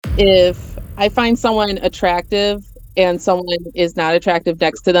if I find someone attractive and someone is not attractive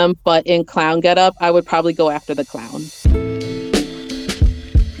next to them, but in clown getup, I would probably go after the clown.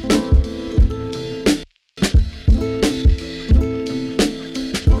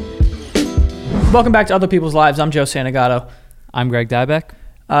 Welcome back to Other People's Lives. I'm Joe Santagato. I'm Greg Dybeck.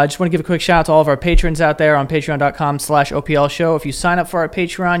 I just want to give a quick shout out to all of our patrons out there on patreon.com/OPL show. If you sign up for our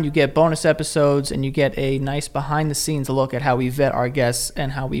Patreon, you get bonus episodes and you get a nice behind the scenes look at how we vet our guests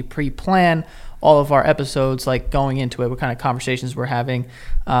and how we pre-plan all of our episodes, like going into it, what kind of conversations we're having.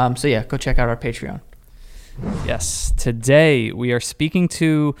 So yeah, go check out our Patreon. Yes, today we are speaking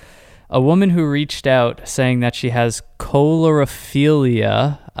to a woman who reached out saying that she has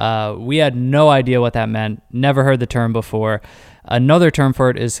colorophilia. We had no idea what that meant, never heard the term before. Another term for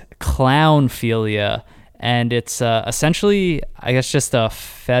it is clownphilia, and it's essentially, I guess, just a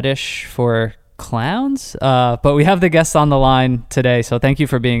fetish for clowns. But we have the guest on the line today, so thank you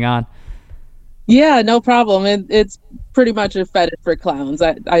for being on. Yeah, no problem. It's pretty much a fetish for clowns.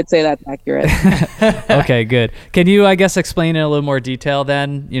 I'd say that's accurate. Okay, good. Can you, I guess, explain in a little more detail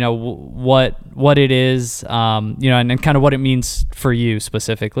then, what it is, and kind of what it means for you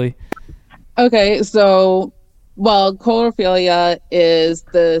specifically? Okay, so, well, colorophilia is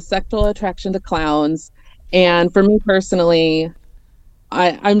the sexual attraction to clowns. And for me personally,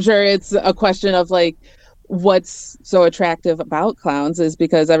 I'm sure it's a question of like, what's so attractive about clowns is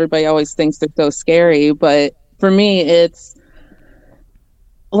because everybody always thinks they're so scary. But for me, it's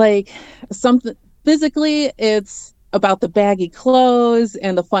like something physically, it's about the baggy clothes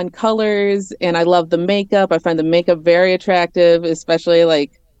and the fun colors. And I love the makeup. I find the makeup very attractive, especially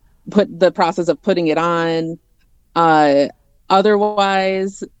like the process of putting it on.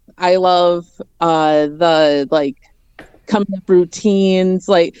 Otherwise, I love the like coming up routines.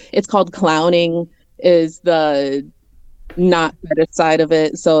 Like it's called clowning is the not fetish side of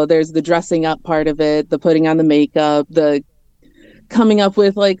it. So there's the dressing up part of it, the putting on the makeup, the coming up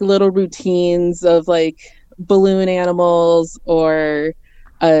with like little routines of like balloon animals or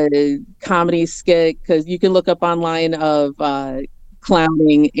a comedy skit, because you can look up online of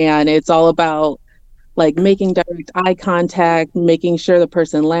clowning and it's all about like making direct eye contact, making sure the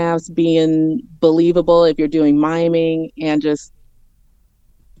person laughs, being believable if you're doing miming, and just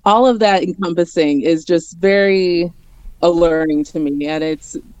all of that encompassing is just very alluring to me, and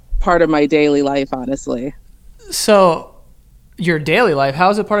it's part of my daily life, honestly. So your daily life, how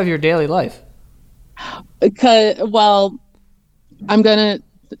is it part of your daily life? Well,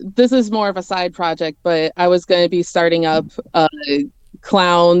 this is more of a side project, but I was going to be starting up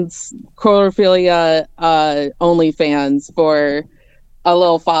clowns, colorophilia OnlyFans for a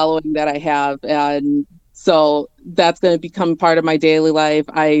little following that I have, and so that's going to become part of my daily life.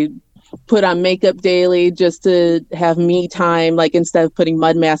 I put on makeup daily just to have me time. Like instead of putting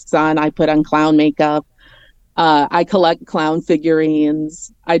mud masks on, I put on clown makeup. I collect clown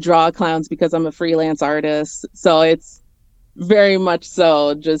figurines. I draw clowns because I'm a freelance artist. So it's very much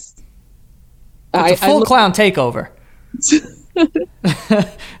so just... It's a full clown takeover.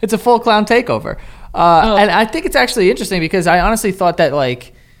 It's a full clown takeover. And I think it's actually interesting because I honestly thought that,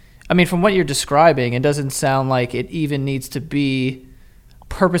 like, I mean, from what you're describing, it doesn't sound like it even needs to be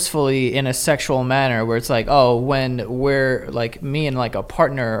purposefully in a sexual manner where it's like, oh, when we're like me and like a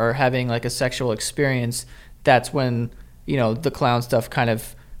partner are having like a sexual experience, that's when, the clown stuff kind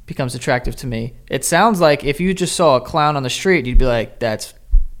of becomes attractive to me. It sounds like if you just saw a clown on the street, you'd be like, that's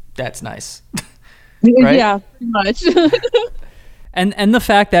nice. Right? Yeah, pretty much. And the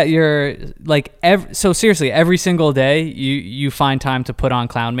fact that you're like, so seriously, every single day you find time to put on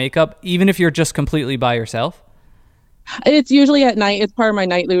clown makeup, even if you're just completely by yourself? It's usually at night. It's part of my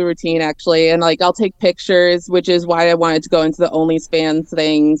nightly routine, actually. And like, I'll take pictures, which is why I wanted to go into the OnlyFans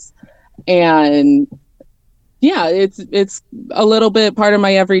things. And yeah, it's a little bit part of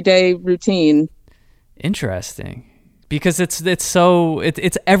my everyday routine. Interesting. Because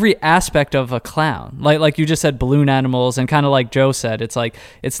it's every aspect of a clown. Like you just said, balloon animals, and kind of like Joe said, it's like,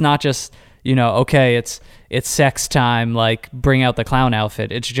 it's not just, okay, it's sex time, like bring out the clown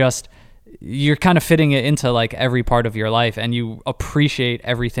outfit. It's just, you're kind of fitting it into like every part of your life, and you appreciate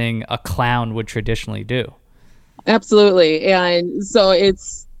everything a clown would traditionally do. Absolutely. And so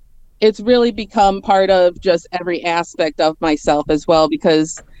it's really become part of just every aspect of myself as well,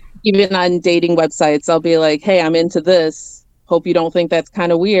 because even on dating websites, I'll be like, hey, I'm into this. Hope you don't think that's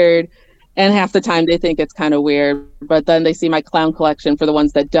kind of weird. And half the time they think it's kind of weird, but then they see my clown collection for the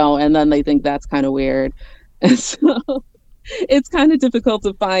ones that don't, and then they think that's kind of weird. And so it's kind of difficult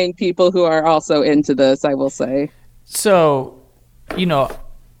to find people who are also into this, I will say. So,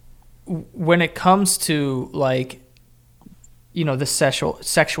 when it comes to like the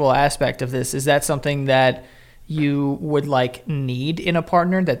sexual aspect of this, is that something that you would like need in a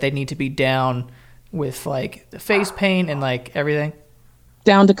partner, that they need to be down with like the face paint and like everything?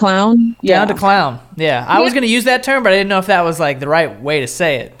 Down to clown? Yeah. Down to clown. Yeah. I was going to use that term, but I didn't know if that was like the right way to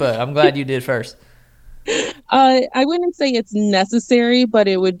say it, but I'm glad you did first. I wouldn't say it's necessary, but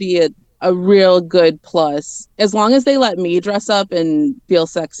it would be a real good plus. As long as they let me dress up and feel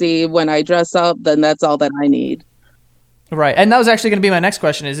sexy when I dress up, then that's all that I need. Right. And that was actually going to be my next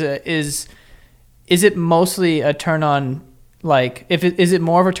question. Is it mostly a turn on, like, is it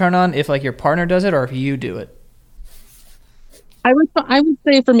more of a turn on if like your partner does it or if you do it? I would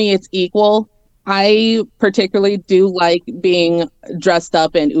say for me it's equal. I particularly do like being dressed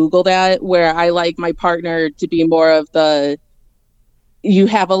up and oogled at, where I like my partner to be more of the, you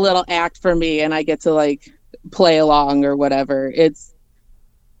have a little act for me and I get to like play along or whatever. It's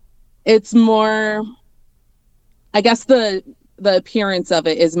more, I guess the appearance of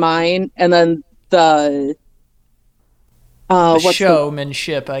it is mine, and then the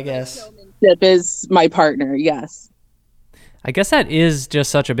showmanship, I guess. Showmanship is my partner, yes. I guess that is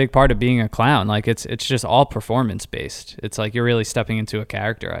just such a big part of being a clown. Like it's just all performance based. It's like you're really stepping into a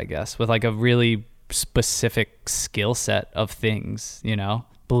character, I guess, with like a really specific skill set of things,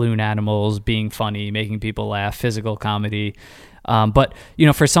 balloon animals, being funny, making people laugh, physical comedy. But,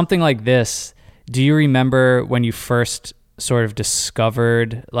 for something like this, do you remember when you first sort of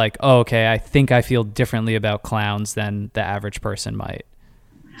discovered like, oh, okay, I think I feel differently about clowns than the average person might?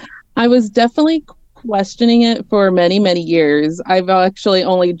 I was definitely questioning it for many, many years. I've actually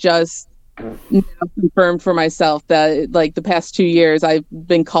only just now confirmed for myself that like the past 2 years I've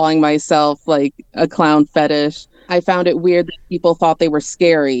been calling myself like a clown fetish. I found it weird that people thought they were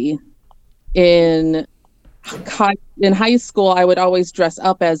scary. In high school, I would always dress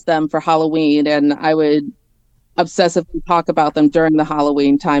up as them for Halloween, and I would obsessively talk about them during the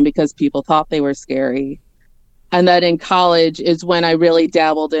Halloween time because people thought they were scary. And then in college is when I really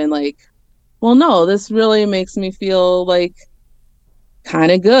dabbled in like, well, no, this really makes me feel like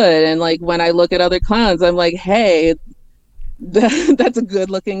kind of good. And like when I look at other clowns, I'm like, hey, that's a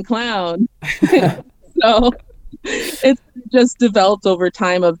good looking clown. So it's just developed over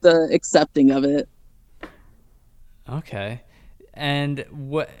time of the accepting of it. Okay. And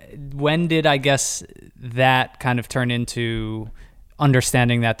when did, I guess, that kind of turn into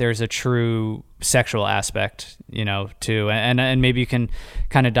understanding that there's a true sexual aspect, too? And maybe you can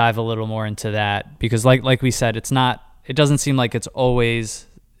kind of dive a little more into that, because like we said, it doesn't seem like it's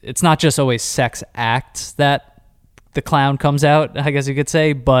not just always sex acts that the clown comes out, I guess you could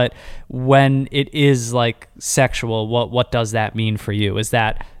say, but when it is like sexual, what does that mean for you? Is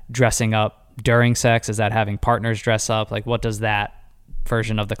that dressing up during sex? Is that having partners dress up? Like, what does that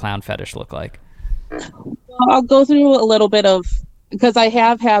version of the clown fetish look like? Well, I'll go through a little bit of, because I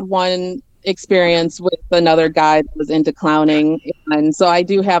have had one experience with another guy that was into clowning, and so I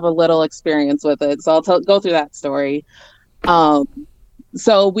do have a little experience with it. So I'll go through that story.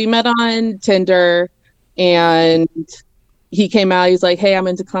 So we met on Tinder, and he came out. He's like, "Hey, I'm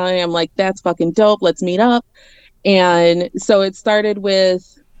into clowning." I'm like, "That's fucking dope. Let's meet up." And so it started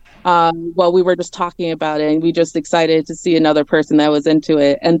with, we were just talking about it, and we just excited to see another person that was into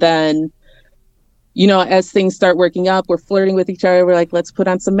it. And then, as things start working up, we're flirting with each other. We're like, let's put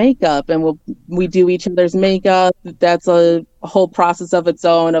on some makeup, and we do each other's makeup. That's a whole process of its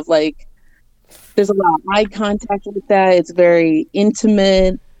own of like, there's a lot of eye contact with that. It's very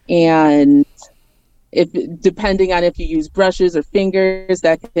intimate, and depending on if you use brushes or fingers,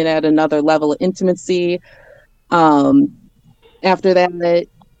 that can add another level of intimacy. After that,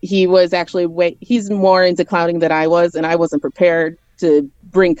 he was actually he's more into clowning than I was, and I wasn't prepared to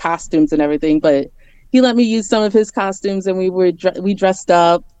bring costumes and everything, but he let me use some of his costumes, and we dressed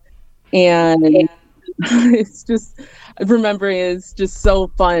up, and it's just, remembering it's just so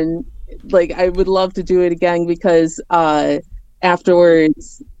fun. Like, I would love to do it again, because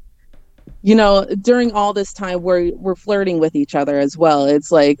afterwards, during all this time we're flirting with each other as well.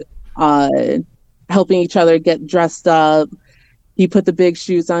 It's like helping each other get dressed up. He put the big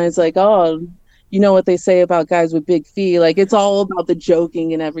shoes on. It's like, oh, you know what they say about guys with big feet. Like, it's all about the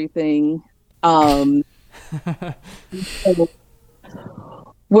joking and everything. So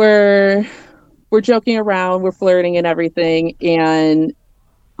we're joking around, we're flirting and everything, and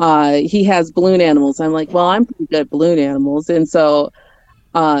he has balloon animals. I'm like, well, I'm pretty good at balloon animals, and so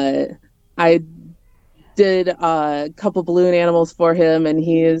I did a couple balloon animals for him, and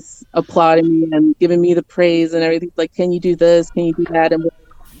he is applauding me and giving me the praise and everything. Like, can you do this? Can you do that? And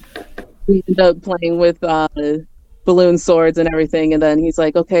we ended up playing with balloon swords and everything. And then he's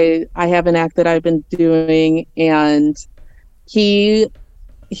like, okay, I have an act that I've been doing, and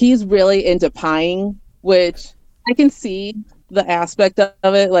he's really into pieing, which I can see the aspect of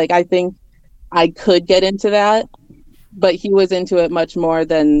it. Like, I think I could get into that, but he was into it much more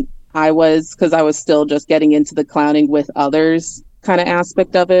than I was, because I was still just getting into the clowning with others kind of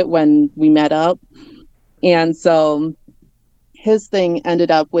aspect of it when we met up. And so his thing ended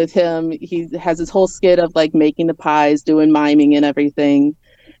up with him. He has his whole skit of like making the pies, doing miming and everything.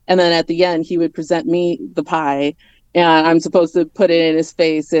 And then at the end, he would present me the pie and I'm supposed to put it in his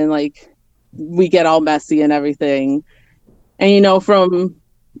face, and like we get all messy and everything. And, from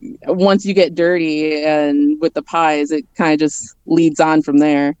once you get dirty and with the pies, it kind of just leads on from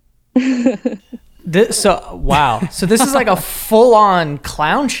there. Wow. So this is like a full-on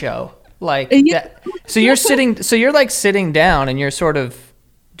clown show. Like yeah. that. So you're like sitting down and you're sort of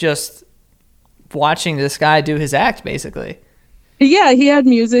just watching this guy do his act, basically. Yeah, he had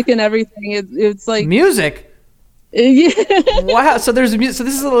music and everything. It's like music. Yeah. Wow. So there's music. So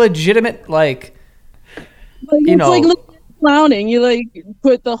this is a legitimate like it's like clowning. You like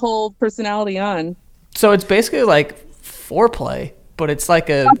put the whole personality on. So it's basically like foreplay, but it's like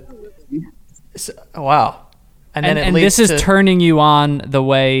wow. And then and this is turning you on the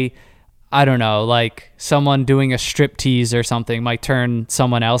way, I don't know, like someone doing a strip tease or something might turn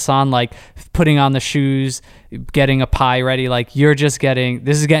someone else on, like putting on the shoes, getting a pie ready. Like this is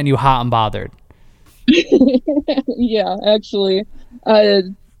getting you hot and bothered. Yeah, actually, I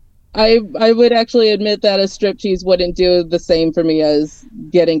would actually admit that a striptease wouldn't do the same for me as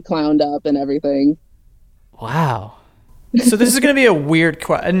getting clowned up and everything. Wow. So this is going to be a weird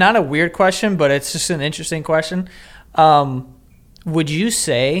not a weird question, but it's just an interesting question. Would you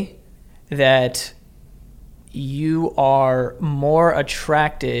say that you are more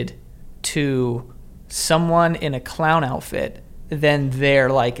attracted to someone in a clown outfit than their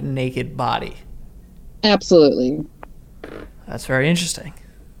like naked body? Absolutely. That's very interesting.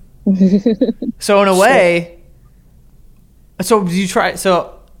 So in a way, so do you try,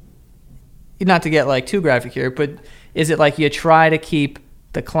 so not to get like too graphic here, but is it like you try to keep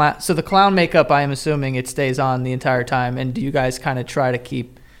the clown, so the clown makeup, I'm assuming it stays on the entire time, and do you guys kind of try to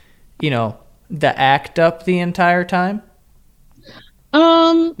keep, the act up the entire time?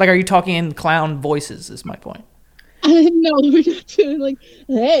 Like, are you talking in clown voices is my point. No, we're not doing like,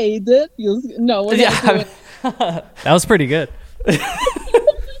 hey, that feels, no, we're not doing. That was pretty good.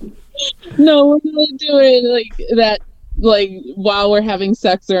 No, we're not doing like that, like while we're having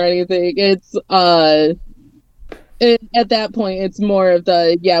sex or anything. It's at that point it's more of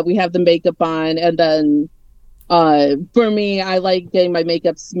we have the makeup on, and then for me, I like getting my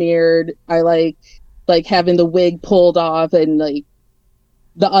makeup smeared. I like having the wig pulled off and like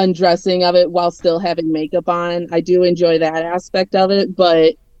the undressing of it while still having makeup on. I do enjoy that aspect of it,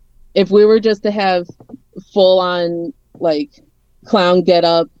 but if we were just to have full on like clown get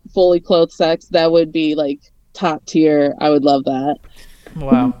up, fully clothed sex, that would be like top tier. I would love that.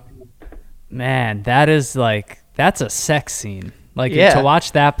 Wow. Man, that's a sex scene. Like, to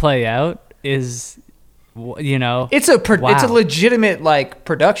watch that play out is, it's a legitimate like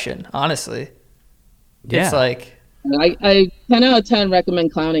production, honestly. Yeah. It's like, I 10 out of 10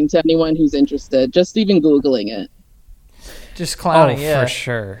 recommend clowning to anyone who's interested. Just even Googling it. Just clowning, for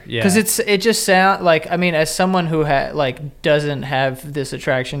sure. Yeah. Because it just sounds like, I mean, as someone who doesn't have this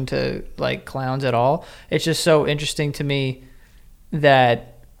attraction to like clowns at all, it's just so interesting to me that,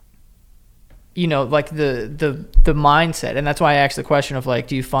 like the mindset. And that's why I asked the question of like,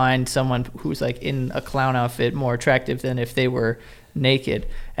 do you find someone who's like in a clown outfit more attractive than if they were naked?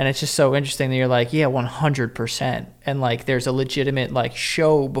 And it's just so interesting that you're like, yeah, 100%. And like, there's a legitimate like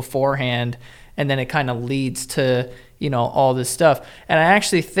show beforehand, and then it kind of leads to, all this stuff. And I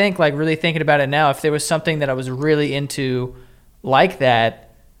actually think, like, really thinking about it now, if there was something that I was really into like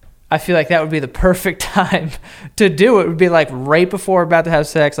that, I feel like that would be the perfect time to do it. It would be like right before we're about to have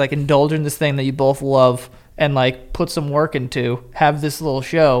sex, like indulge in this thing that you both love and like put some work into, have this little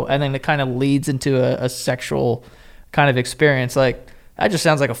show, and then it kind of leads into a sexual kind of experience. Like, that just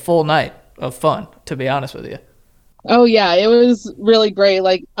sounds like a full night of fun, to be honest with you. Oh yeah, it was really great.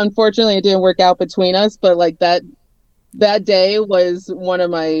 Like, unfortunately it didn't work out between us, but like that day was one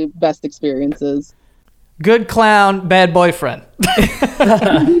of my best experiences. Good clown, bad boyfriend.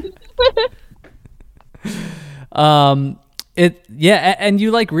 And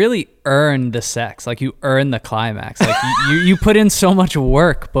you like really earn the sex. Like, you earn the climax. Like, you put in so much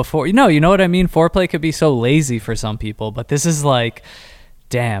work before. You know what I mean? Foreplay could be so lazy for some people, but this is like,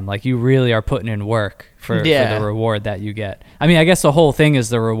 damn, like you really are putting in work for the reward that you get. I mean, I guess the whole thing is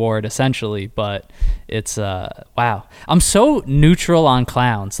the reward essentially, but it's wow. I'm so neutral on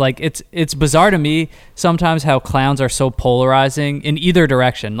clowns. Like it's bizarre to me sometimes how clowns are so polarizing in either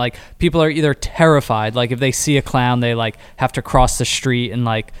direction. Like people are either terrified, like if they see a clown, they like have to cross the street and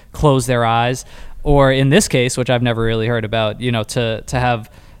like close their eyes, or in this case, which I've never really heard about, you know, to have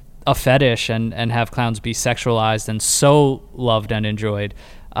a fetish and have clowns be sexualized and so loved and enjoyed.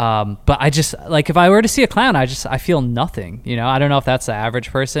 But I just, like, if I were to see a clown, I feel nothing, you know. I don't know if that's the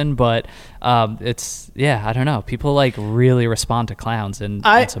average person, but it's, yeah, I don't know. People like really respond to clowns in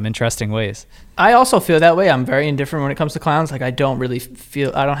some interesting ways. I also feel that way. I'm very indifferent when it comes to clowns. Like I don't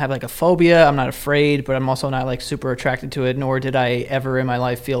have like a phobia. I'm not afraid, but I'm also not like super attracted to it, nor did I ever in my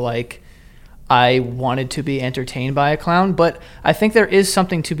life feel like I wanted to be entertained by a clown. But I think there is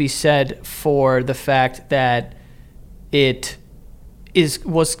something to be said for the fact that it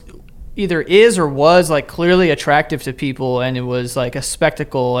was like clearly attractive to people, and it was like a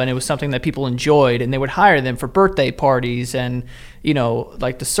spectacle, and it was something that people enjoyed, and they would hire them for birthday parties and, you know,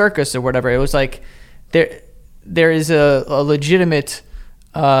 like the circus or whatever. It was like there is a legitimate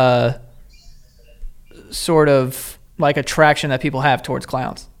sort of like attraction that people have towards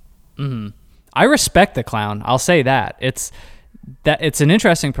clowns. Mm-hmm. I respect the clown. I'll say that. It's an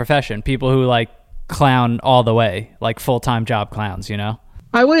interesting profession. People who like clown all the way, like full-time job clowns, you know?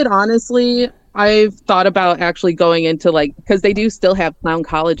 I would honestly, I've thought about actually going into like, because they do still have clown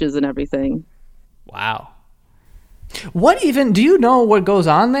colleges and everything. Wow. Do you know what goes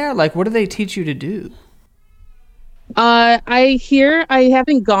on there? Like, what do they teach you to do? I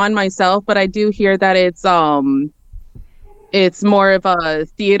haven't gone myself, but I do hear that it's more of a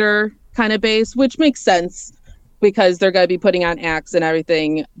theater kind of base, which makes sense because they're going to be putting on acts and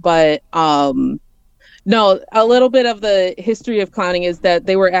everything. But no, a little bit of the history of clowning is that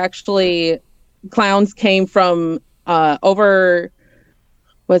they were actually, clowns came from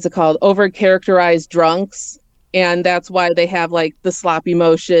over-characterized drunks. And that's why they have like the sloppy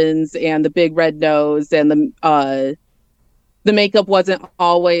motions and the big red nose, and the makeup wasn't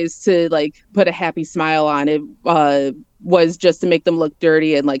always to like put a happy smile on. It was just to make them look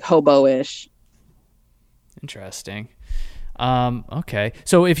dirty and like hobo-ish. Interesting. Okay.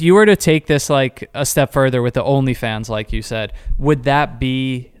 So if you were to take this like a step further with the OnlyFans, like you said, would that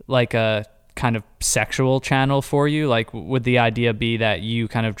be like a kind of sexual channel for you? Like would the idea be that you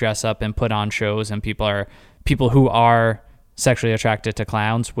kind of dress up and put on shows, and people who are sexually attracted to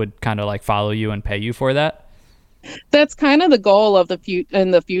clowns would kind of like follow you and pay you for that? That's kind of the goal of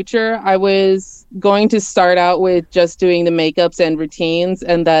in the future. I was going to start out with just doing the makeups and routines,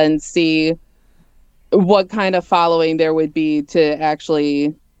 and then see what kind of following there would be to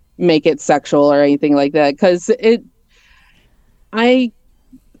actually make it sexual or anything like that. Because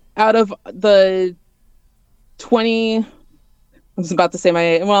out of the 20, I was about to say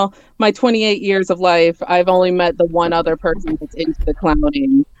my 28 years of life, I've only met the one other person that's into the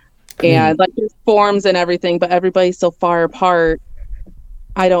clowning. And like there's forums and everything, but everybody's so far apart.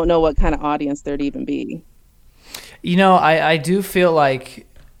 I don't know what kind of audience there'd even be. You know, I do feel like,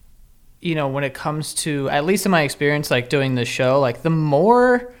 you know, when it comes to, at least in my experience, like doing the show, like the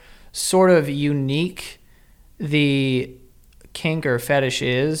more sort of unique the kink or fetish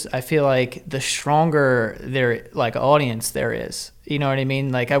is, I feel like the stronger their like audience there is. You know what I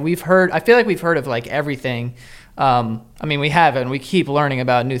mean? Like I feel like we've heard of like everything. I mean, we haven't. We keep learning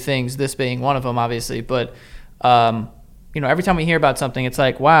about new things, this being one of them, obviously. But, you know, every time we hear about something, it's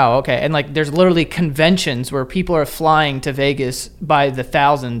like, wow, okay. And, like, there's literally conventions where people are flying to Vegas by the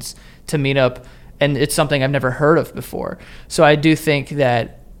thousands to meet up, and it's something I've never heard of before. So I do think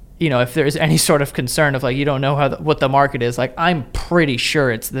that, you know, if there's any sort of concern of, like, you don't know what the market is, like, I'm pretty sure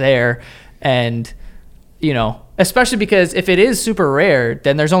it's there. And, you know, especially because if it is super rare,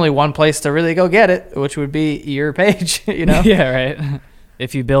 then there's only one place to really go get it, which would be your page, you know? Yeah, right.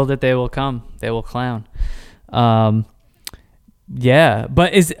 If you build it, they will come. They will clown. Yeah,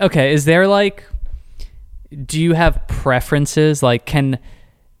 but is there like, do you have preferences? Like, can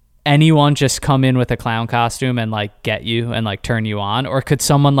anyone just come in with a clown costume and like get you and like turn you on? Or could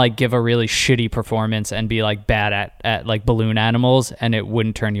someone like give a really shitty performance and be like bad at like balloon animals and it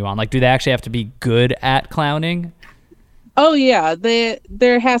wouldn't turn you on? Like, do they actually have to be good at clowning? Oh yeah,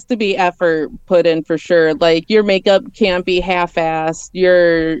 there has to be effort put in for sure. Like your makeup can't be half-assed.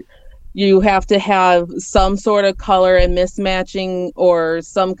 You have to have some sort of color and mismatching, or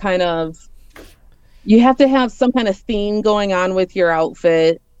some kind of, you have to have some kind of theme going on with your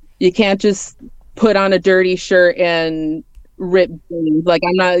outfit. You can't just put on a dirty shirt and rip jeans. Like,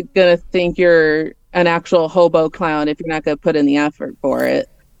 I'm not gonna think you're an actual hobo clown if you're not going to put in the effort for it.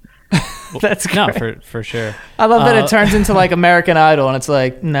 That's great. No, for sure. I love that it turns into like American Idol, and it's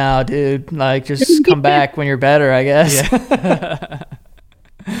like, no, dude, like just come back when you're better, I guess.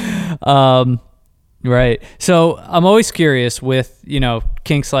 Yeah. Right. So I'm always curious with,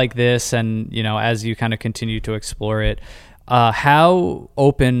 kinks like this and, as you kind of continue to explore it, how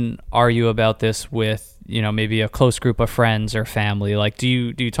open are you about this with, maybe a close group of friends or family? Like, do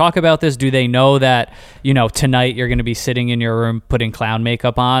you talk about this? Do they know that, tonight you're going to be sitting in your room putting clown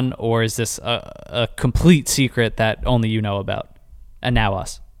makeup on, or is this a complete secret that only you know about? And now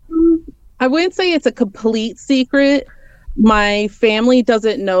us. I wouldn't say it's a complete secret. My family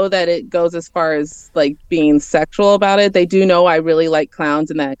doesn't know that it goes as far as like being sexual about it. They do know I really like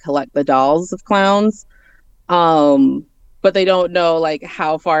clowns and that I collect the dolls of clowns. But they don't know like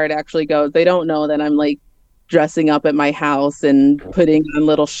how far it actually goes. They don't know that I'm like dressing up at my house and putting on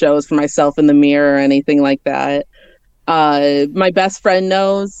little shows for myself in the mirror or anything like that. My best friend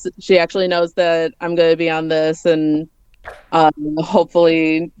knows. She actually knows that I'm going to be on this, and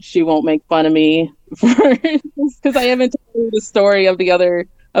hopefully she won't make fun of me because I haven't told the story of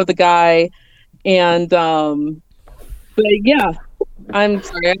the guy. And but yeah, I'm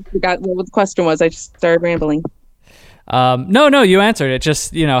sorry, I forgot what the question was. I just started rambling. No, you answered it.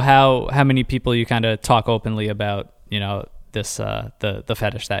 Just, how many people you kind of talk openly about, this, the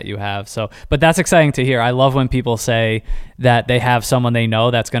fetish that you have. So, but that's exciting to hear. I love when people say that they have someone they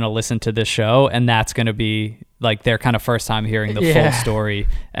know that's going to listen to this show, and that's going to be like their kind of first time hearing the full story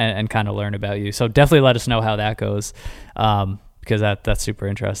and kind of learn about you. So definitely let us know how that goes. Because that's super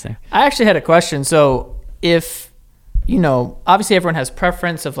interesting. I actually had a question. So if, obviously everyone has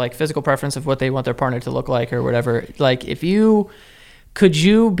preference of like physical preference of what they want their partner to look like or whatever. Like could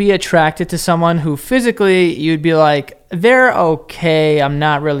you be attracted to someone who physically you'd be like, they're okay, I'm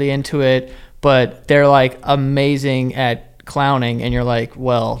not really into it, but they're like amazing at clowning, and you're like,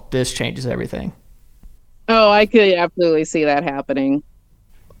 well, this changes everything? Oh, I could absolutely see that happening.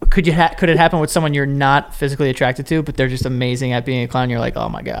 Could it happen with someone you're not physically attracted to, but they're just amazing at being a clown? You're like, oh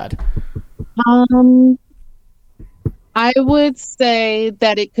my God. I would say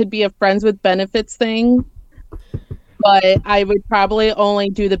that it could be a friends with benefits thing, but I would probably only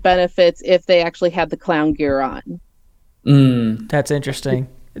do the benefits if they actually had the clown gear on. That's interesting.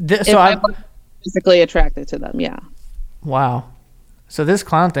 So I'm physically attracted to them. Yeah. Wow. So this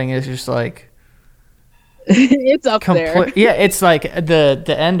clown thing is just like, it's up there. Yeah, it's like the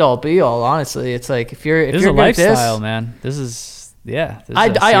end all be all. Honestly, it's like if you're a lifestyle, man. This is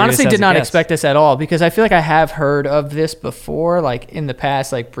I honestly did not expect this at all, because I feel like I have heard of this before, like in the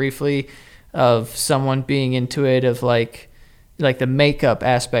past, like briefly, of someone being into it, of like the makeup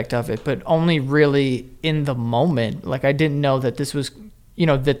aspect of it, but only really in the moment. Like I didn't know that this was,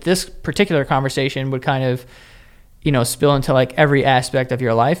 that this particular conversation would kind of, spill into like every aspect of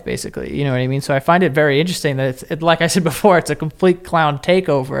your life, basically. You know what I mean? So I find it very interesting that it's like I said before, it's a complete clown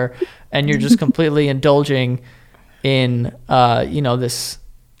takeover, and you're just completely indulging in, this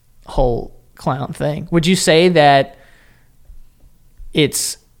whole clown thing. Would you say that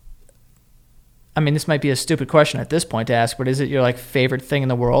it's, I mean, this might be a stupid question at this point to ask, but is it your like favorite thing in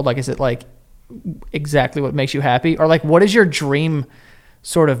the world? Like, is it like exactly what makes you happy? Or like, what is your dream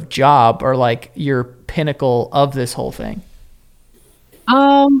sort of job, or like your pinnacle of this whole thing?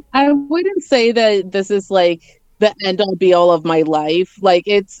 I wouldn't say that this is like the end all be all of my life. Like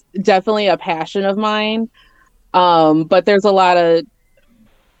it's definitely a passion of mine. But there's a lot of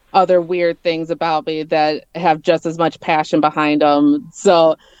other weird things about me that have just as much passion behind them.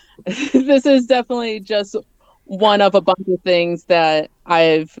 So this is definitely just one of a bunch of things that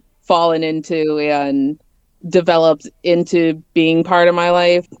I've fallen into and developed into being part of my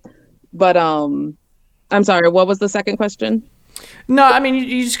life. But I'm sorry, what was the second question? No, I mean,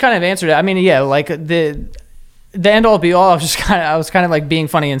 you just kind of answered it. I mean, yeah, like the end all be all, I was kind of like being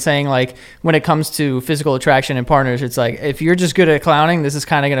funny and saying, like, when it comes to physical attraction and partners, it's like, if you're just good at clowning, this is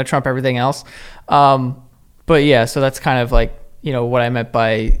kind of going to trump everything else. But yeah, so that's kind of like, what I meant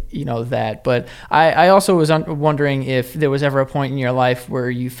by, that. But I also was wondering if there was ever a point in your life where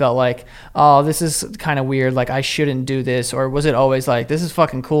you felt like, oh, this is kind of weird, like I shouldn't do this, or was it always like, this is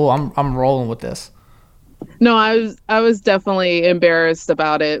fucking cool, I'm rolling with this? No, I was definitely embarrassed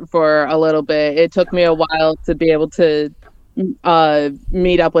about it for a little bit. It took me a while to be able to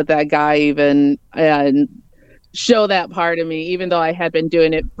meet up with that guy even and show that part of me, even though I had been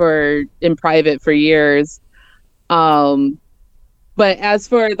doing it in private for years. But as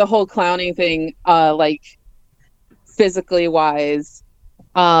for the whole clowning thing, like physically wise,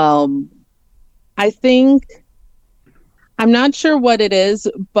 I think I'm not sure what it is,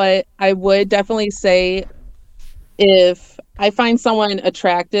 but I would definitely say if I find someone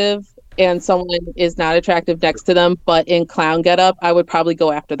attractive and someone is not attractive next to them, but in clown getup, I would probably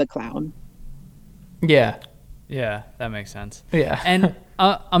go after the clown. Yeah. Yeah, that makes sense. Yeah. And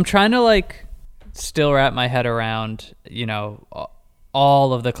I'm trying to like still wrap my head around, you know,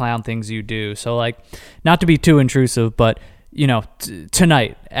 all of the clown things you do. So like, not to be too intrusive, but you know,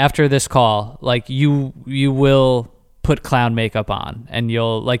 tonight after this call, like you will put clown makeup on and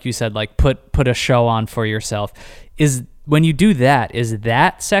you'll, like you said, like put a show on for yourself. When you do that, is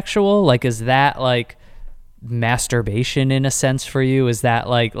that sexual? Like, is that like masturbation in a sense for you? Is that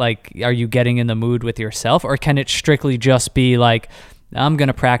like are you getting in the mood with yourself, or can it strictly just be like, I'm going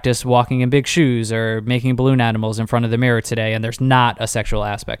to practice walking in big shoes or making balloon animals in front of the mirror today, and there's not a sexual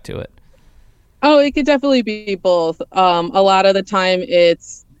aspect to it? Oh, it could definitely be both. A lot of the time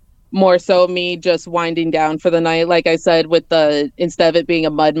it's more so me just winding down for the night. Like I said, instead of it being a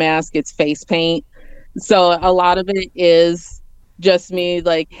mud mask, it's face paint. So a lot of it is just me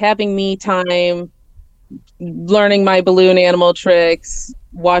like having me time, learning my balloon animal tricks,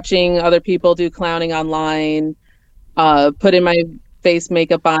 watching other people do clowning online, putting my face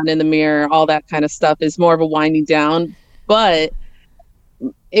makeup on in the mirror, all that kind of stuff is more of a winding down. But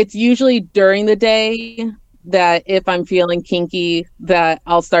it's usually during the day that if I'm feeling kinky, that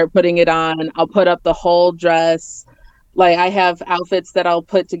I'll start putting it on. I'll put up the whole dress. Like I have outfits that I'll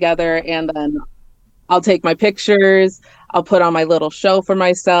put together and then I'll take my pictures. I'll put on my little show for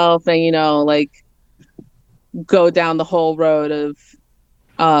myself and, you know, like go down the whole road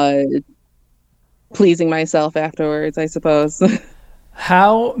of pleasing myself afterwards, I suppose.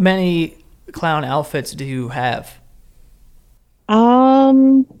 How many clown outfits do you have?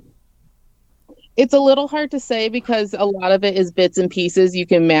 It's a little hard to say because a lot of it is bits and pieces you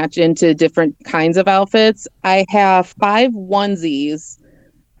can match into different kinds of outfits. I have 5 onesies,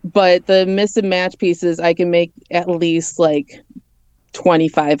 but the miss and match pieces, I can make at least like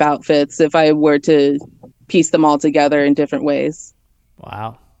 25 outfits if I were to piece them all together in different ways.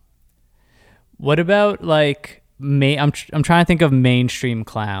 Wow. What about like I'm trying to think of mainstream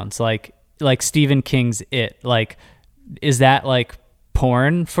clowns, like Stephen King's It. Like, is that like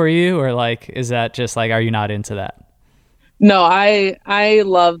porn for you, or like is that just like, are you not into that? No, I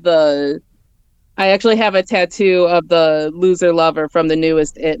love I actually have a tattoo of the loser lover from the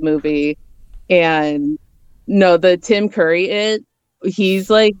newest It movie. And no, the Tim Curry It, he's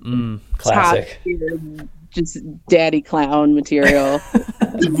like classic. Top, just daddy clown material.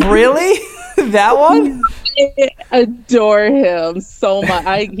 Really? That one? I adore him so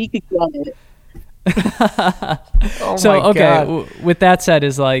much. He could get it. Oh so okay, with that said,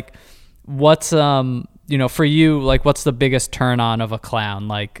 is like, what's you know, for you, like, what's the biggest turn on of a clown,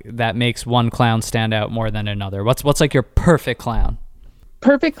 like that makes one clown stand out more than another? What's like your perfect clown?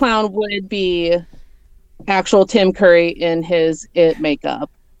 Perfect clown would be actual Tim Curry in his It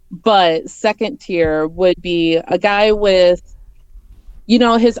makeup, but second tier would be a guy with, you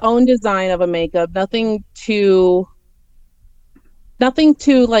know, his own design of a makeup, nothing too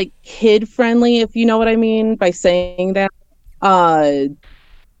like kid friendly, if you know what I mean by saying that.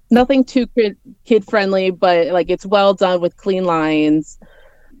 Nothing too kid friendly, but like it's well done with clean lines.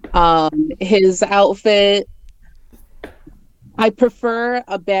 His outfit, I prefer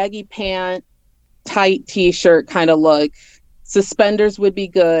a baggy pant, tight t-shirt kind of look. Suspenders would be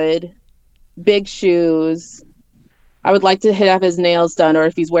good. Big shoes. I would like to have his nails done, or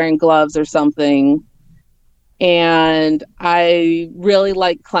if he's wearing gloves or something. And I really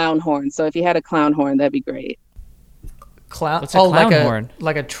like clown horn. So if he had a clown horn, that'd be great. Clown? What's a clown horn?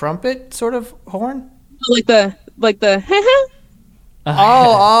 Like a trumpet sort of horn? Like the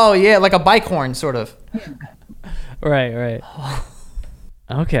oh yeah, like a bike horn sort of. Right.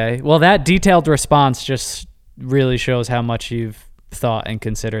 Okay. Well, that detailed response just really shows how much you've thought and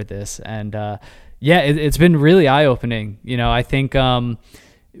considered this. And yeah, it's been really eye-opening. You know, I think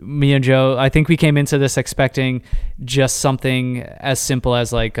me and Joe, I think we came into this expecting just something as simple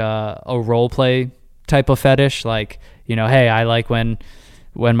as like a role play type of fetish. Like, you know, hey, I like when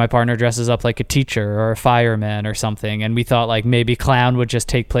my partner dresses up like a teacher or a fireman or something. And we thought like maybe clown would just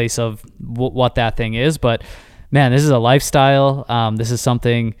take place of what that thing is. But man, this is a lifestyle. This is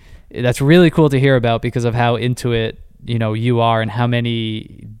something that's really cool to hear about because of how into it, you know, you are, and how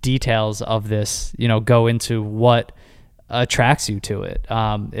many details of this, you know, go into what attracts you to it.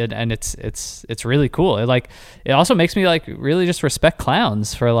 And it's really cool. It also makes me like really just respect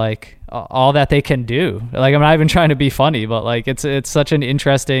clowns for like all that they can do. Like, I'm not even trying to be funny, but like it's such an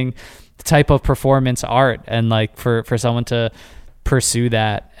interesting type of performance art. And like for someone to pursue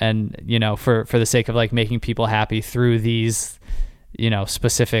that, and for the sake of like making people happy through these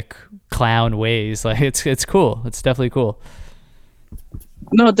specific clown ways. Like it's cool. It's definitely cool.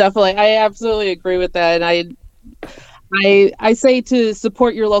 No, definitely. I absolutely agree with that. And I say to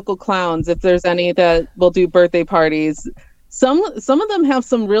support your local clowns if there's any that will do birthday parties. Some of them have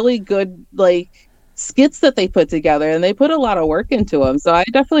some really good like skits that they put together, and they put a lot of work into them. So I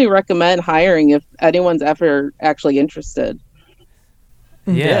definitely recommend hiring if anyone's ever actually interested.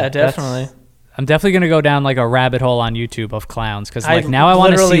 Yeah, definitely. I'm definitely gonna go down like a rabbit hole on YouTube of clowns, because like now I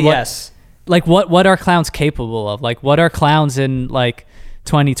want to see what are clowns capable of. Like what are clowns in like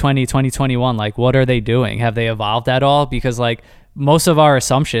 2020, 2021? Like what are they doing? Have they evolved at all? Because like most of our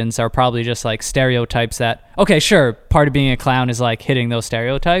assumptions are probably just like stereotypes that, okay, sure, part of being a clown is like hitting those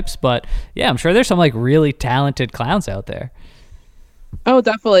stereotypes, but yeah, I'm sure there's some like really talented clowns out there. Oh,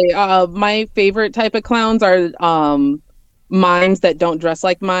 definitely. My favorite type of clowns are mimes that don't dress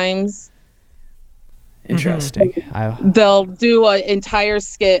like mimes. Interesting. They'll do an entire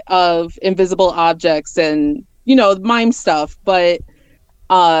skit of invisible objects and mime stuff, but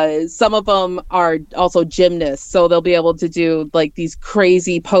some of them are also gymnasts, so they'll be able to do like these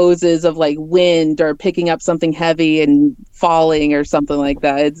crazy poses of like wind or picking up something heavy and falling or something like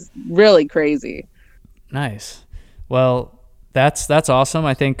that. It's really crazy. Nice. Well, that's awesome.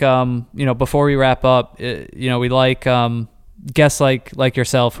 I think before we wrap up, we like guests like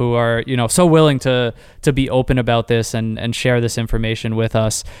yourself who are so willing to be open about this and share this information with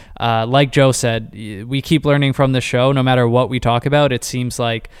us. Like Joe said, we keep learning from the show. No matter what we talk about, it seems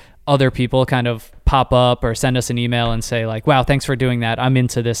like other people kind of pop up or send us an email and say like, wow, thanks for doing that, I'm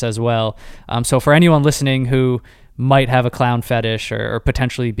into this as well. So for anyone listening who might have a clown fetish or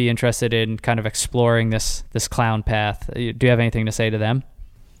potentially be interested in kind of exploring this clown path, do you have anything to say to them?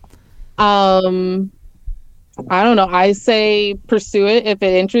 I don't know. I say pursue it if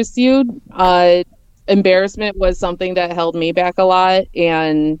it interests you. Embarrassment was something that held me back a lot.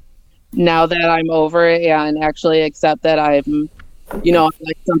 And now that I'm over it and actually accept that I'm,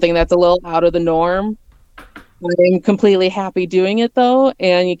 like something that's a little out of the norm, I'm completely happy doing it though.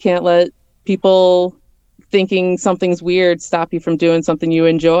 And you can't let people thinking something's weird stop you from doing something you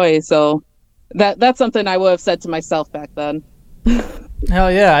enjoy. So that's something I would have said to myself back then.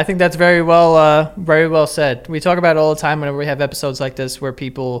 Hell yeah, I think that's very well said. We talk about it all the time whenever we have episodes like this where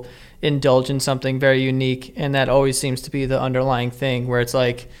people indulge in something very unique, and that always seems to be the underlying thing where it's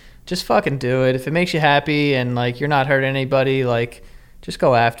like, just fucking do it. If it makes you happy and like you're not hurting anybody, like just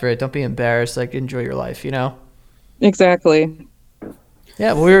go after it. Don't be embarrassed. Like enjoy your life, Exactly.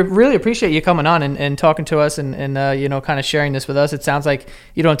 Yeah, well, we really appreciate you coming on and talking to us and kind of sharing this with us. It sounds like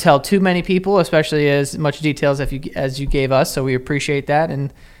you don't tell too many people, especially as much details as you gave us. So we appreciate that,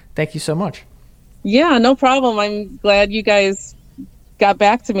 and thank you so much. Yeah, no problem. I'm glad you guys got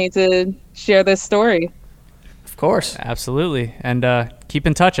back to me to share this story. Of course. Absolutely. And keep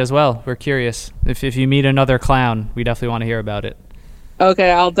in touch as well. We're curious. If you meet another clown, we definitely want to hear about it.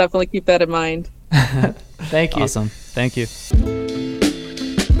 Okay, I'll definitely keep that in mind. Thank you. Awesome. Thank you.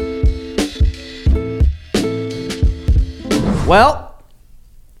 Well,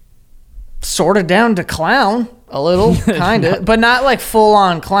 sort of down to clown a little, kind of, but not like full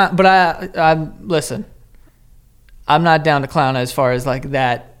on clown. But I'm listen, I'm not down to clown as far as like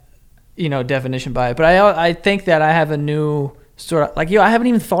that, definition by it. But I think that I have a new sort of like, I haven't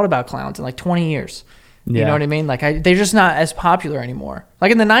even thought about clowns in like 20 years. Yeah. You know what I mean? Like they're just not as popular anymore.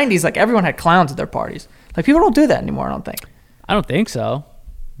 Like in the 90s, like everyone had clowns at their parties. Like people don't do that anymore, I don't think. I don't think so.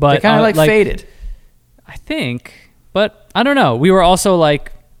 But they kind of like faded. I think. But I don't know. We were also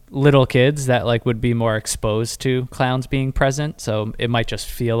like little kids that like would be more exposed to clowns being present, so it might just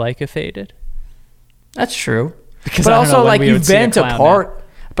feel like it faded. That's true. Because but also like you've been to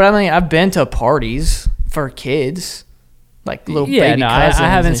I've been to parties for kids, like little baby cousins. I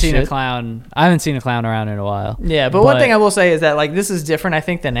haven't seen a clown. I haven't seen a clown around in a while. Yeah, but one thing I will say is that like this is different, I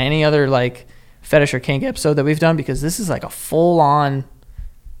think, than any other like fetish or kink episode that we've done, because this is like a full on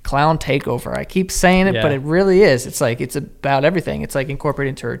clown takeover. I keep saying it, but it really is. It's like it's about everything. It's like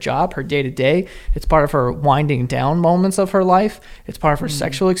incorporated into her job, her day to day. It's part of her winding down moments of her life. It's part of her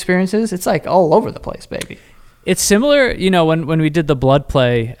sexual experiences. It's like all over the place, baby. It's similar, when we did the blood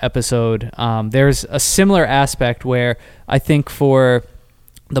play episode, there's a similar aspect where I think for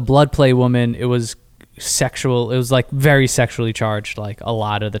the blood play woman, it was sexual. It was like very sexually charged, like a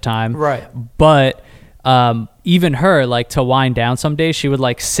lot of the time. Right. But even her, like to wind down some days, she would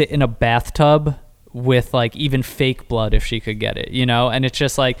like sit in a bathtub with like even fake blood if she could get it, and it's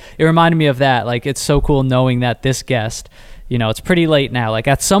just like, it reminded me of that. Like, it's so cool knowing that this guest, it's pretty late now, like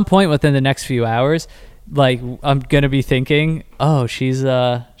at some point within the next few hours, like I'm gonna be thinking, oh, she's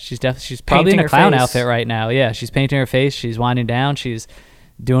probably in a clown outfit right now. Yeah, she's painting her face, she's winding down, she's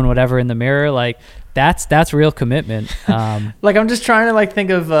doing whatever in the mirror. Like that's real commitment. Like I'm just trying to like think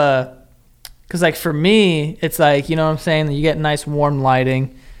of because like for me it's like, you know what I'm saying, you get nice warm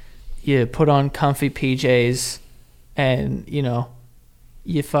lighting, you put on comfy PJs, and you know,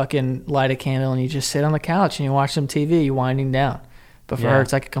 you fucking light a candle and you just sit on the couch and you watch some TV, you winding down. But for her,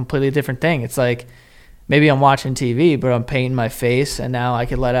 it's like a completely different thing. It's like maybe I'm watching TV, but I'm painting my face, and now I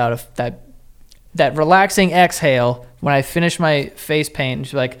could let out that relaxing exhale when I finish my face paint. And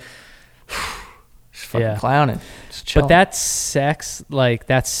she's like, just fucking clowning. Just but that sex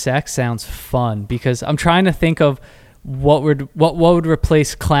sounds fun, because I'm trying to think of what would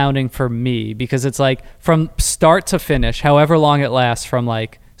replace clowning for me, because it's like from start to finish, however long it lasts, from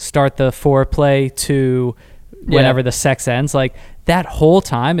like start the foreplay to whenever the sex ends, like that whole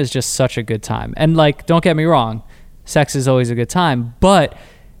time is just such a good time. And like, don't get me wrong, sex is always a good time, but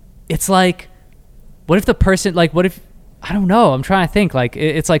it's like, what if the person, like, what if, I don't know, I'm trying to think, like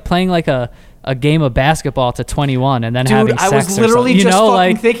it's like playing like a game of basketball to 21 and then having sex. I was literally just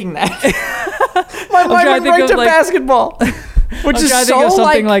fucking thinking that. My mind went right to basketball. Which is so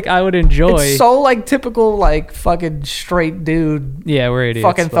something like I would enjoy. It's so like typical like fucking straight dude. Yeah, we're idiots.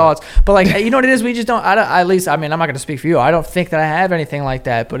 Fucking thoughts, but like you know what it is. We just don't. At least I mean I'm not gonna speak for you. I don't think that I have anything like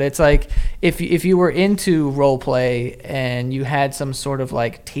that. But it's like if you were into role play and you had some sort of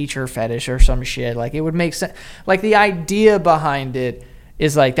like teacher fetish or some shit, like it would make sense. Like the idea behind it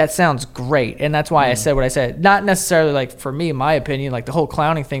is like, that sounds great. And that's why I said what I said. Not necessarily like for me, my opinion, like the whole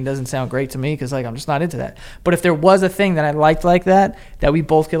clowning thing doesn't sound great to me because like I'm just not into that. But if there was a thing that I liked like that we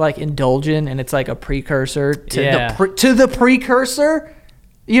both could like indulge in, and it's like a precursor to the precursor,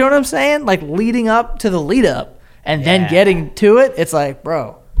 you know what I'm saying? Like leading up to the lead up and then getting to it, it's like,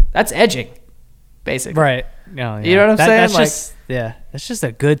 bro, that's edging, basically. Right. No, you know what I'm saying? That's like, just, that's just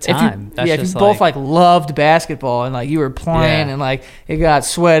a good time. If you both like loved basketball and like you were playing and like it got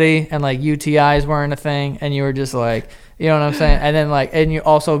sweaty and like UTIs weren't a thing and you were just like, you know what I'm saying? And then like, and you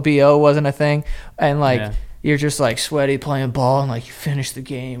also BO wasn't a thing, and like you're just like sweaty playing ball and like you finish the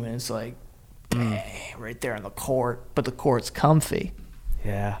game and it's like, bang, right there on the court, but the court's comfy.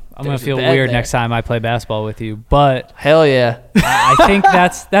 Yeah, I'm going to feel weird next time I play basketball with you, but hell yeah. I think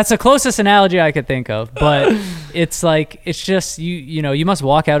that's the closest analogy I could think of, but it's like, it's just, you know, you must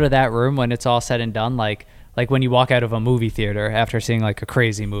walk out of that room when it's all said and done, like when you walk out of a movie theater after seeing like a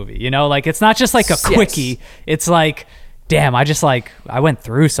crazy movie, you know, like it's not just like a quickie, it's like, damn, I went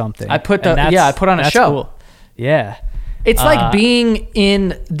through something. I put on a show. Cool. Yeah. It's like being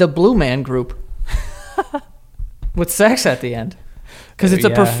in the Blue Man Group with sex at the end. Because it's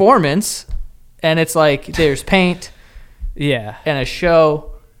a performance, and it's like there's paint, and a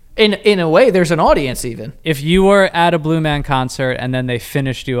show. In a way, there's an audience even. If you were at a Blue Man concert and then they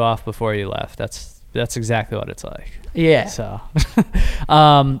finished you off before you left, that's exactly what it's like. Yeah. So,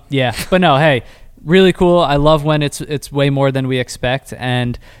 but no, hey, really cool. I love when it's way more than we expect,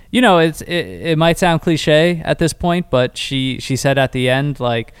 and you know, it might sound cliche at this point, but she said at the end,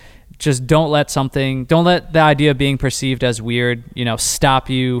 like, just don't let the idea of being perceived as weird, you know,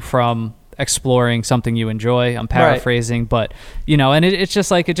 stop you from exploring something you enjoy. I'm paraphrasing, but you know, and it's just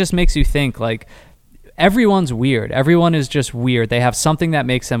like, it just makes you think, like, everyone's weird. Everyone is just weird. They have something that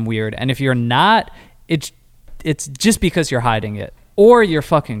makes them weird. And if you're not, it's just because you're hiding it, or you're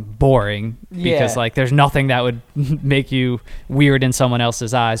fucking boring because like there's nothing that would make you weird in someone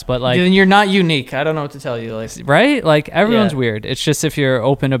else's eyes. But like, then you're not unique. I don't know what to tell you. Like, right? Like everyone's weird. It's just if you're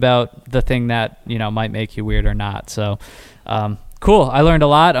open about the thing that, you know, might make you weird or not. So, cool. I learned a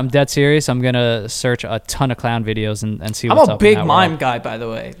lot. I'm dead serious. I'm gonna search a ton of clown videos and see what's up. I'm a big mime guy, by the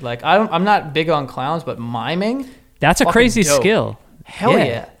way. Like I'm not big on clowns, but miming, that's a crazy skill. Hell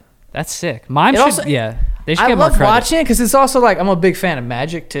yeah. That's sick. Mime should, also, they should I get more love credit. watching it because it's also like, I'm a big fan of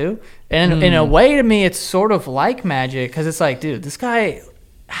magic too, and in a way, to me, it's sort of like magic because it's like, dude, this guy,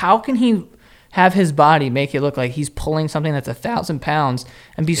 how can he have his body make it look like he's pulling something that's 1,000 pounds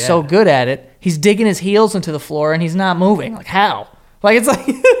and be so good at it? He's digging his heels into the floor and he's not moving. Like, how? Like, it's like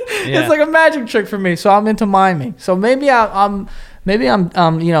it's like a magic trick for me. So I'm into miming. So maybe I'm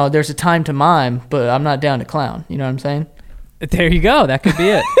you know, there's a time to mime, but I'm not down to clown. You know what I'm saying? There you go. That could be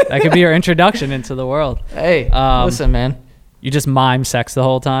it. That could be your introduction into the world. Hey, listen, man. You just mime sex the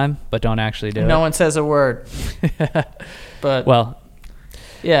whole time, but don't actually do it. No one says a word. But well,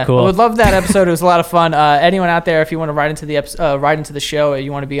 yeah, cool. I would love that episode. It was a lot of fun. Anyone out there, if you want to write into the show, or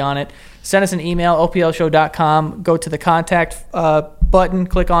you want to be on it, send us an email, oplshow.com. Go to the contact button,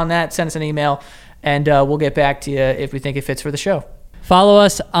 click on that, send us an email, and we'll get back to you if we think it fits for the show. Follow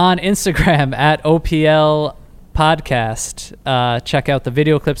us on Instagram at OPL Podcast. Check out the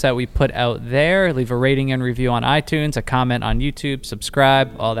video clips that we put out there. Leave a rating and review on iTunes, a comment on YouTube,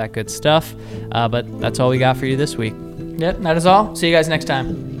 subscribe, all that good stuff. But that's all we got for you this week. Yep, that is all. See you guys next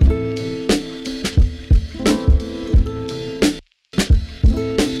time.